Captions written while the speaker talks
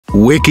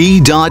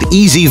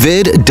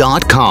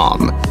Wiki.ezvid.com.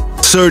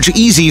 Search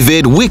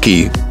EasyVid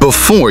Wiki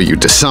before you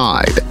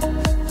decide.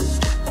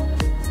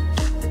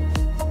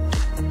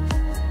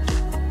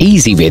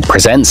 EasyVid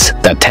presents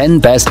the 10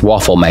 best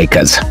waffle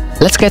makers.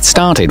 Let's get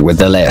started with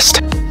the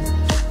list.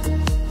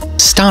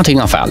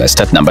 Starting off our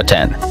list at number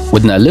 10,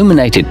 with an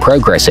illuminated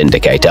progress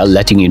indicator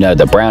letting you know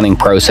the browning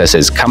process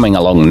is coming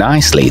along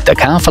nicely, the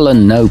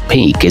Calphalon No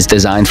Peek is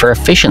designed for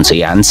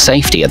efficiency and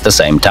safety at the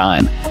same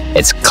time.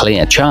 Its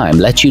clear chime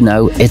lets you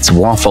know it's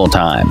waffle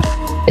time.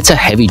 It's a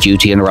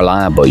heavy-duty and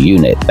reliable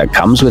unit that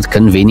comes with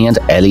convenient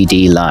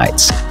LED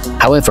lights.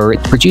 However,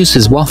 it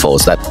produces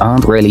waffles that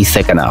aren't really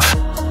thick enough.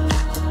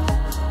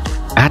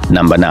 At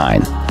number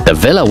 9, the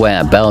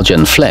VillaWare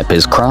Belgian flip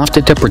is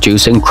crafted to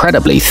produce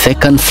incredibly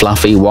thick and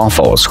fluffy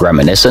waffles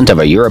reminiscent of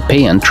a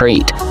European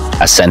treat.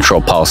 A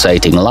central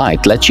pulsating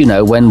light lets you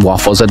know when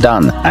waffles are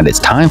done, and it's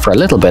time for a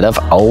little bit of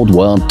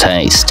old-world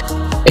taste.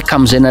 It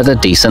comes in at a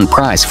decent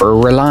price for a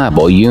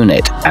reliable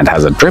unit and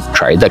has a drip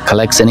tray that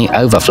collects any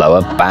overflow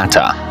of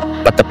batter,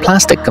 but the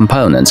plastic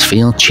components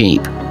feel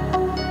cheap.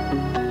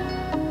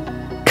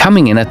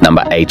 Coming in at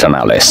number 8 on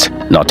our list,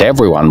 not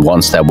everyone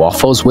wants their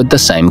waffles with the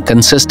same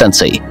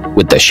consistency.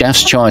 With the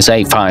Chef's Choice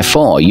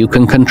 854, you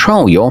can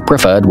control your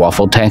preferred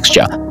waffle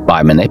texture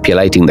by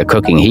manipulating the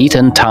cooking heat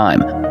and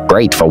time.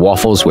 Great for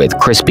waffles with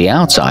crispy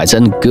outsides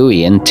and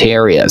gooey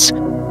interiors.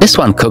 This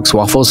one cooks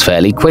waffles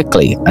fairly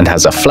quickly and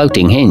has a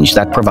floating hinge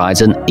that provides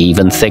an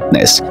even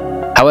thickness.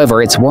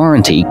 However, its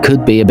warranty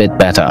could be a bit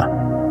better.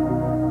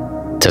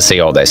 To see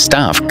all this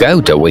stuff, go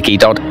to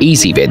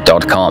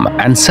wiki.ezvid.com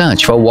and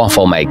search for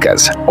waffle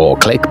makers, or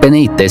click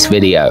beneath this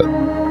video.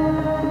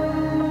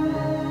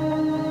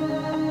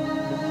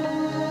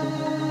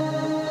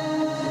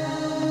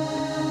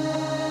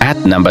 At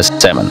number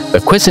 7, the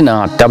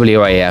Cuisinart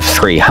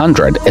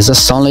WAF-300 is a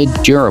solid,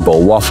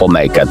 durable waffle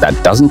maker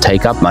that doesn't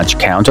take up much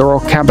counter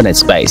or cabinet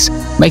space,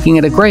 making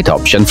it a great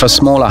option for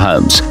smaller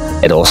homes.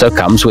 It also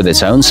comes with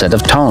its own set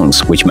of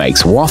tongs, which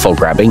makes waffle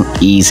grabbing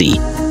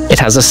easy. It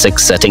has a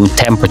 6-setting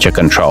temperature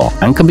control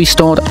and can be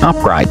stored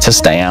upright to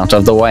stay out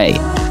of the way,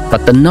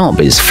 but the knob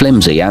is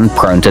flimsy and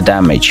prone to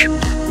damage.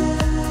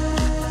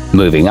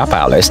 Moving up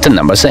our list to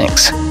number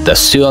 6, the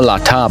Sur La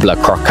Table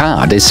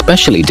Croquade is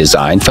specially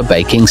designed for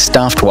baking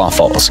stuffed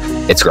waffles.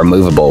 Its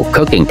removable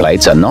cooking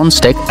plates are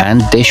non-stick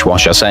and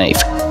dishwasher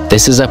safe.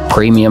 This is a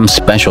premium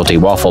specialty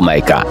waffle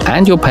maker,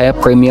 and you'll pay a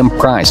premium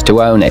price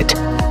to own it.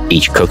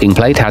 Each cooking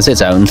plate has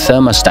its own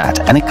thermostat,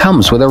 and it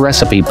comes with a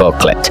recipe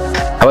booklet.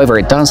 However,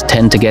 it does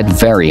tend to get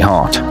very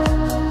hot.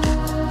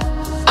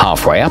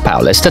 Halfway up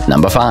our list at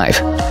number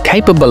 5.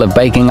 Capable of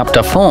baking up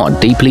to 4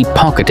 deeply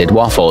pocketed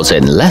waffles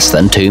in less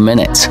than 2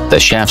 minutes, the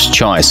Chef's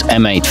Choice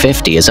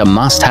M850 is a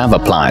must-have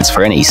appliance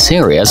for any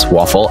serious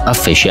waffle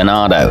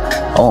aficionado,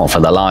 or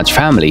for the large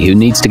family who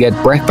needs to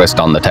get breakfast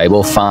on the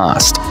table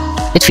fast.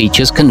 It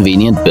features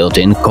convenient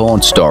built-in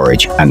cord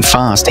storage and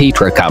fast heat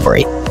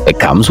recovery. It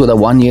comes with a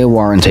 1-year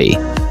warranty.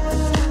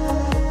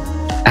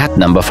 At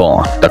number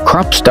 4, the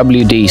KRUPS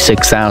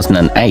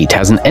WD6008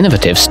 has an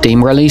innovative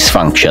steam release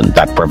function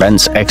that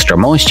prevents extra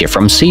moisture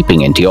from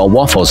seeping into your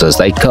waffles as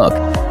they cook,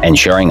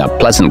 ensuring a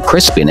pleasant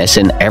crispiness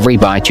in every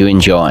bite you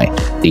enjoy.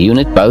 The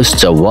unit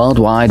boasts a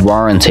worldwide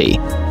warranty.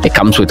 It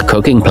comes with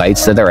cooking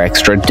plates that are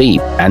extra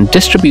deep and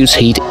distributes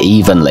heat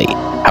evenly.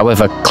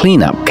 However,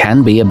 cleanup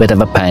can be a bit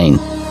of a pain.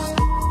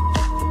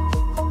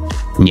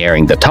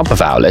 Nearing the top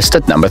of our list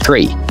at number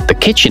 3, the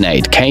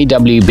KitchenAid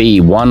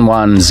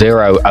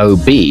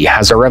KWB110OB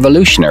has a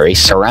revolutionary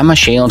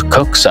CeramiShield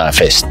cook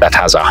surface that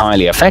has a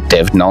highly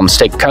effective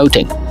non-stick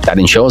coating that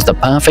ensures the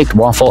perfect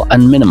waffle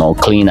and minimal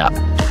cleanup.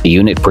 The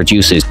unit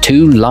produces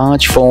 2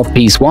 large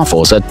 4-piece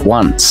waffles at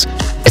once.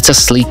 It's a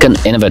sleek and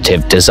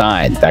innovative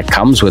design that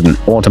comes with an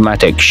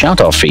automatic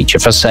shut-off feature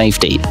for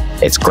safety.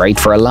 It's great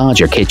for a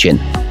larger kitchen.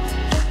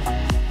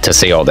 To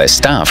see all this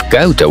stuff,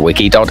 go to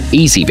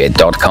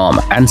wiki.ezvid.com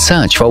and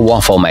search for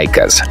waffle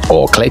makers,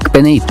 or click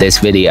beneath this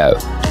video.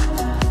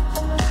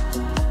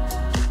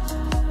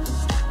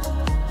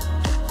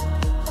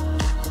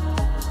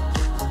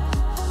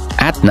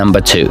 At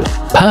number 2,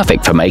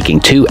 perfect for making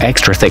 2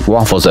 extra thick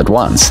waffles at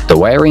once, the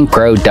Waring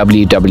Pro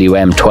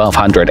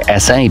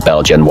WWM640XL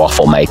Belgian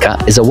waffle maker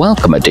is a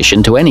welcome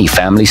addition to any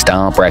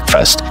family-style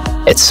breakfast.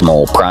 Its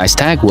small price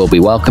tag will be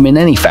welcome in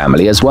any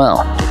family as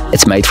well.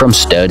 It's made from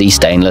sturdy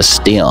stainless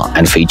steel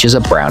and features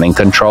a browning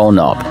control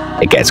knob.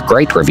 It gets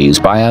great reviews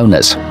by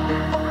owners.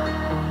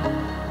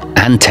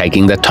 And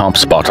taking the top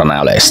spot on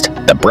our list,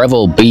 the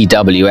Breville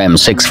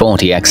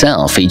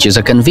BWM640XL features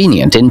a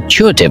convenient,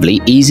 intuitively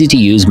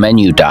easy-to-use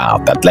menu dial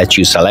that lets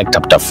you select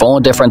up to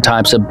 4 different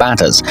types of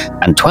batters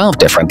and 12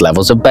 different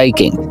levels of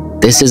baking.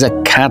 This is a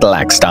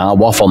Cadillac-style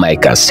waffle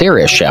maker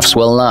serious chefs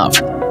will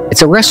love.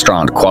 It's a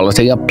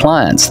restaurant-quality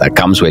appliance that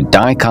comes with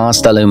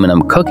die-cast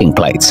aluminum cooking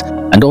plates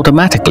and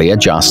automatically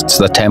adjusts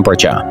the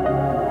temperature.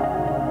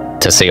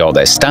 To see all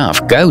this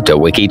stuff, go to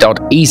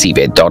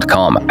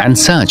wiki.ezvid.com and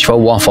search for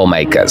waffle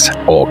makers,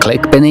 or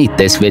click beneath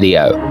this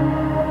video.